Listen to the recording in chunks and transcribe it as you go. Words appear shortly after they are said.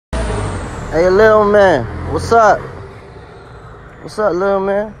Hey, little man, what's up? What's up, little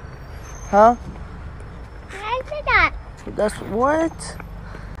man? Huh? I said that. That's what?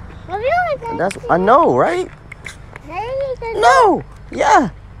 That's I know, right? No, yeah,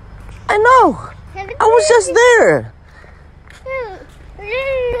 I know. I was just there.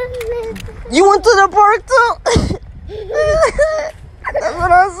 You went to the park too? That's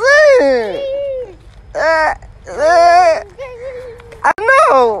what I'm saying. I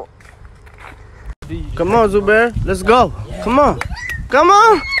know. Come on, Zubair. Let's go. Come on. Come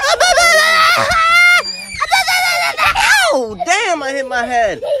on. Oh, damn, I hit my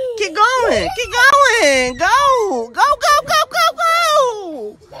head. Keep going. Keep going. Go. Go, go, go, go,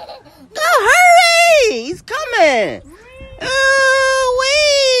 go. Go, hurry. He's coming.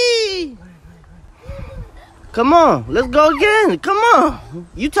 Ooh-wee. Come on. Let's go again. Come on.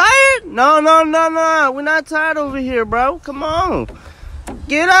 You tired? No, no, no, no. We're not tired over here, bro. Come on.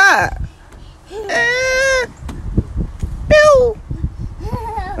 Get up. All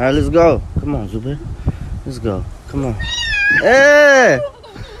right, let's go. Come on, Zubair. Let's go. Come on. Hey.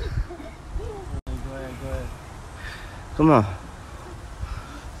 Go ahead. Come on.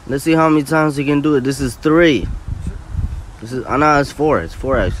 Let's see how many times he can do it. This is 3. This is, no, it's 4. It's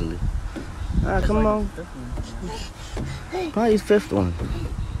 4 actually. All right, come on. Probably his 5th one.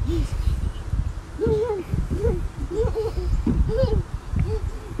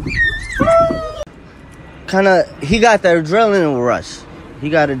 He got that adrenaline rush. He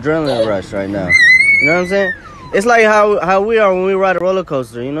got adrenaline rush right now. You know what I'm saying? It's like how we are when we ride a roller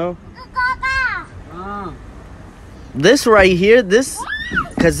coaster, you know? This right here, this,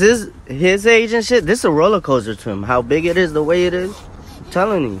 cause his age and shit, this is a roller coaster to him. How big it is, the way it is, I'm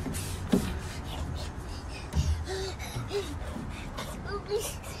telling you.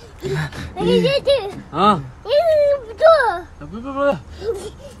 Huh?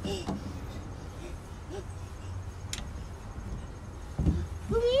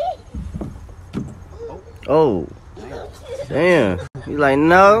 Oh, damn. He's like,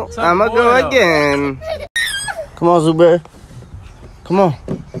 no, I'ma go again. Come on, Zubair. Come on.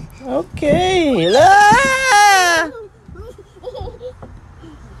 Okay. Ah!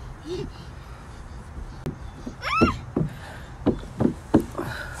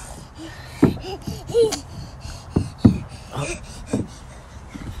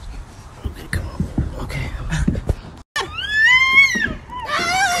 Okay, come on. Okay.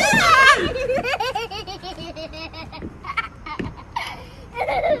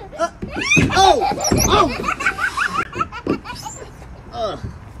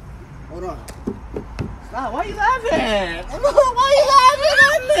 Hold on. Stop. Why you laughing? Why you laughing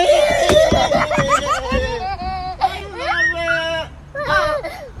at me? Why you laughing?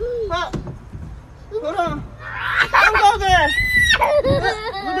 Hold on. Don't go there. Go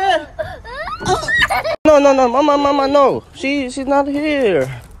there. No, mama, no. She's not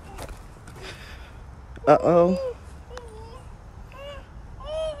here. Uh-oh.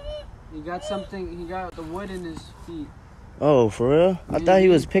 He got something, he got the wood in his feet. Oh, for real? I thought he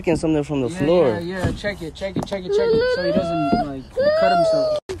was picking something from the floor. Yeah, check it. So he doesn't, like, cut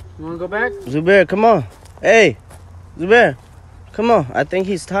himself. You want to go back? Zubair, come on. Hey, Zubair, come on. I think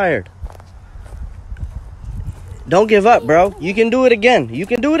he's tired. Don't give up, bro. You can do it again. You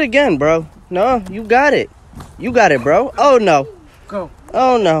can do it again, bro. No, you got it. You got it, bro. Oh, no. Go.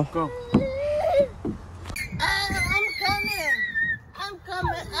 Oh, no. Go. I'm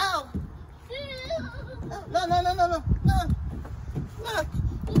coming out. No. Look.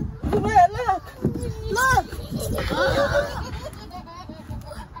 Zubair, look.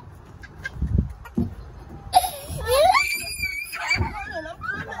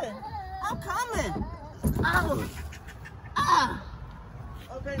 I'm coming.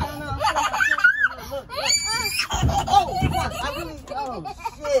 Okay, no. Look. Oh,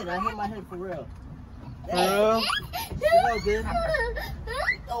 shit. I hit my head for real. Good.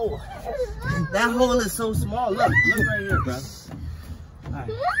 Oh, that hole is so small. Look right here, bro. All right.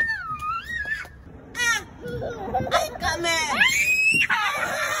 I'm coming.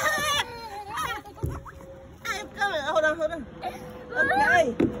 Hold on.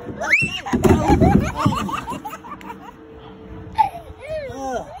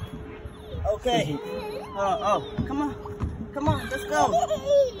 Okay. Oh, come on, let's go.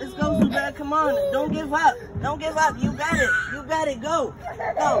 Let's go, Zubair. Come on, don't give up. You got it. Go.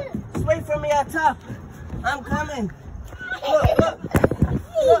 Straight from me on top. I'm coming.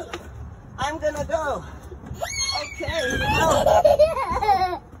 Look. I'm gonna go. Okay.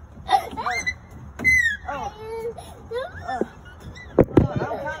 I'm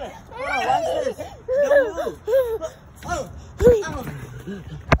coming. Watch this. Don't move. Okay.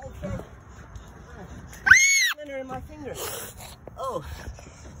 my finger. Oh.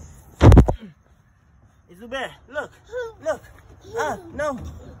 Hey, Zubair, look. Look. No.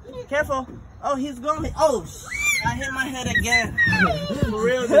 Careful. Oh, he's going. Oh, I hit my head again. For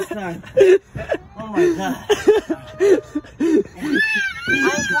real this time. Oh my God.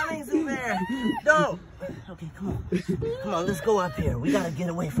 I'm coming, Zubair. Don't. Okay, come on. Come on, let's go up here. We gotta get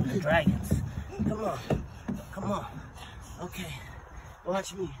away from the dragons. Come on. Come on. Okay.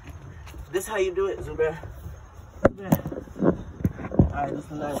 Watch me. This how you do it, Zubair. Zubair. Alright, this is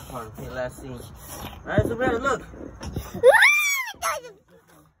the last part. Okay, last scene. Alright, Zubair, look.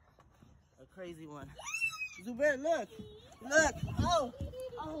 A crazy one. Zubair, look. Look. Oh.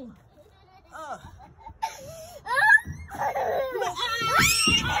 Oh. Oh.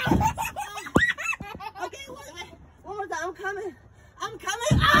 Okay, wait. One more time. I'm coming. I'm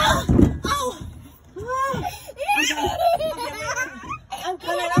coming. Oh. Oh. Oh. I'm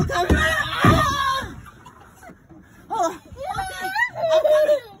coming. I'm coming. Oh.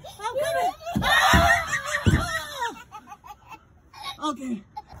 Okay.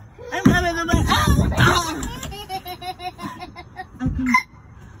 I'm coming. I'm coming. Okay.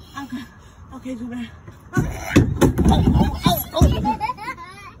 I'm coming. Okay, Zubair.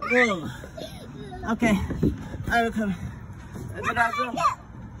 Whoa. Okay. I'm coming.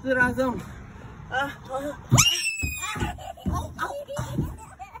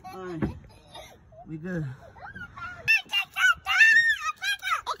 Alright. We good.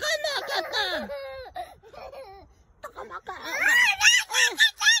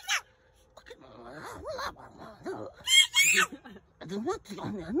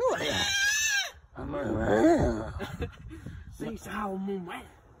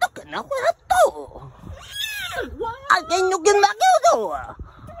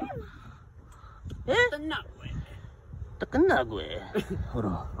 Hold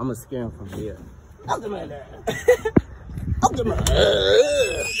on, I'm gonna scare him from here.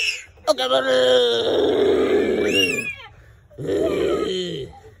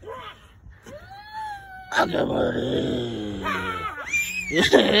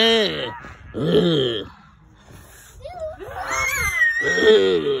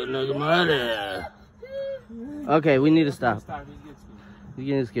 Okay, we need to stop. He's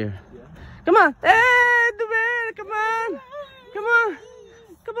getting scared. Come on. Hey, Zubair, come on. Come on.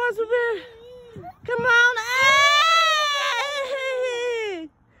 Come on, Zubair. Come on. Hey.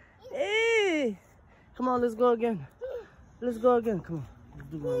 Hey. Come on, let's go again. Let's go again. Come on. Let's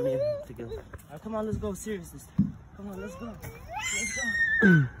do one minute together. Right, come on, let's go serious this time. Come on, let's go. Let's go.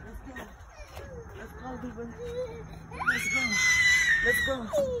 Let's go, Zubair. Let's go. Let's go.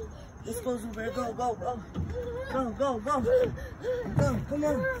 Let's go, Zubair. Go, go, go. Go, go, go. Go, come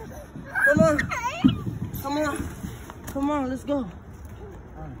on. Come on. Come on. Come on, let's go.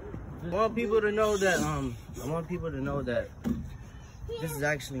 I want people to know that this is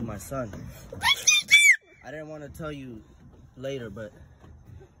actually my son. I didn't want to tell you later, but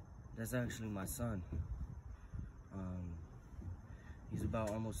that's actually my son. He's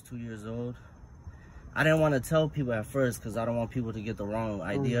about almost 2 years old. I didn't want to tell people at first because I don't want people to get the wrong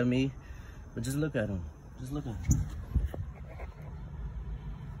idea of me. But just look at him. Just look at him.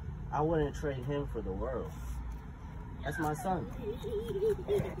 I wouldn't trade him for the world. That's my son.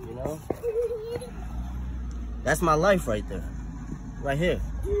 You know? That's my life right there. Right here.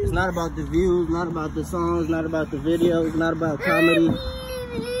 It's not about the views, not about the songs, not about the videos, not about comedy.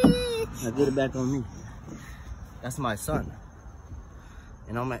 Now get it back on me. That's my son.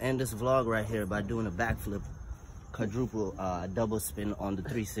 And I'm gonna end this vlog right here by doing a backflip, quadruple double spin on the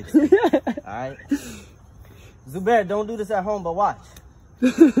 360. Alright? Zubair, don't do this at home, but watch.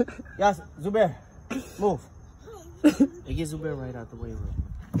 Yes, Zubair, move. Hey, get Zubair right out the way, bro.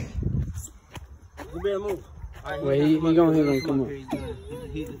 Zubair, move. Right, wait, he gonna come on.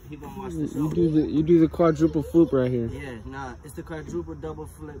 He gonna watch this. You do the quadruple flip right here. Yeah, nah, it's the quadruple double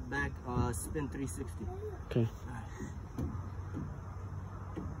flip back spin 360. Okay.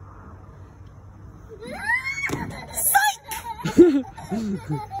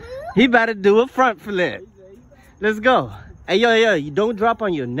 He about to do a front flip. Let's go. Hey, yo, you don't drop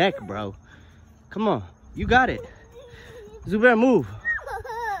on your neck, bro. Come on, you got it. Zubair, move.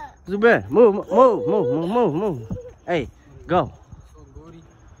 Zubair, move. Hey, go.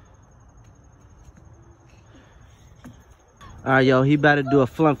 All right, yo, he about to do a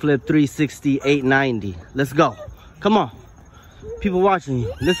front flip 360, 890. Let's go. Come on. People watching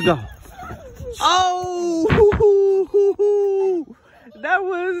you. Let's go. Oh, that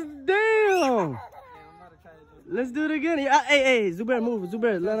was damn. Let's do it again. Hey, Zubair, move.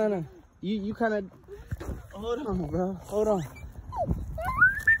 Zubair, no. You kind of. Hold on, bro. Hold on.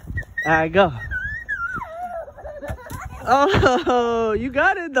 All right, go. Oh, you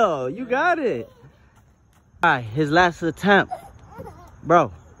got it though. You got it. All right, his last attempt.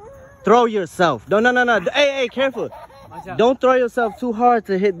 Bro, throw yourself. No. Hey, careful. Don't throw yourself too hard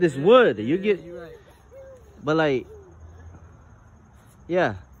to hit this wood. You get... But like...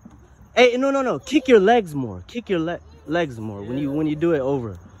 Yeah. Hey, no. Kick your legs more. Kick your legs more when you do it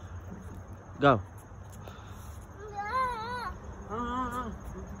over. Go.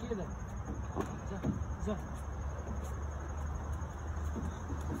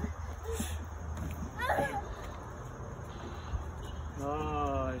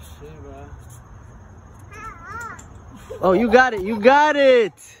 Oh shit, bro. Oh, you got it. You got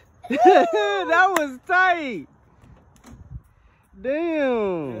it. That was tight.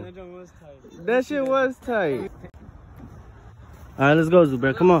 Damn. Yeah, that joint was tight. That shit was tight. All right, let's go,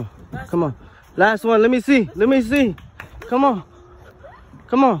 Zubair. Come on. Come on. Last one. Let me see. Let me see. Come on.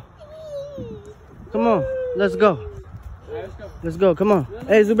 Come on. Come on. Let's go. Let's go. Come on.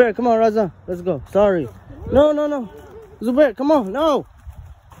 Hey, Zubair. Come on, Raza. Let's go. Sorry. No. Zubair, come on. No.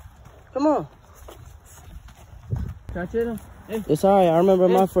 Come on. Catch it. Hey. It's all right. I remember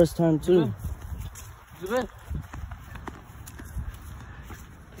my first time, too. Zubair.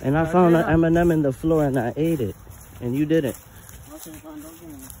 And I found an M&M in the floor and I ate it. And you didn't.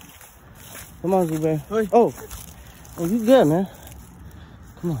 Come on, Zubair. Oh, you good, man.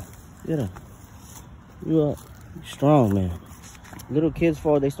 Come on. Get up. You strong, man. Little kids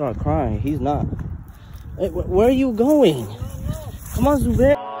fall, they start crying. He's not. Hey, where are you going? Come on,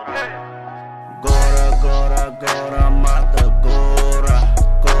 Zubair. Gora, mata gora.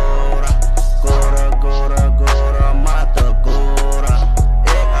 Gora, mata gora.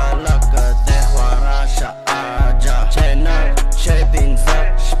 E alaka de kharasha aja. Chena, shaping za,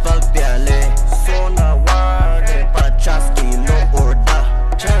 spagpiale. Sona wade, pachaski lo orda.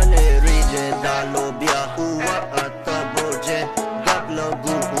 Chane rije da lobia. Uwa ataboje,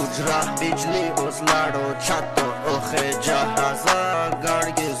 gablagu ujra. Bijli oslado chato oheja. Aza gari.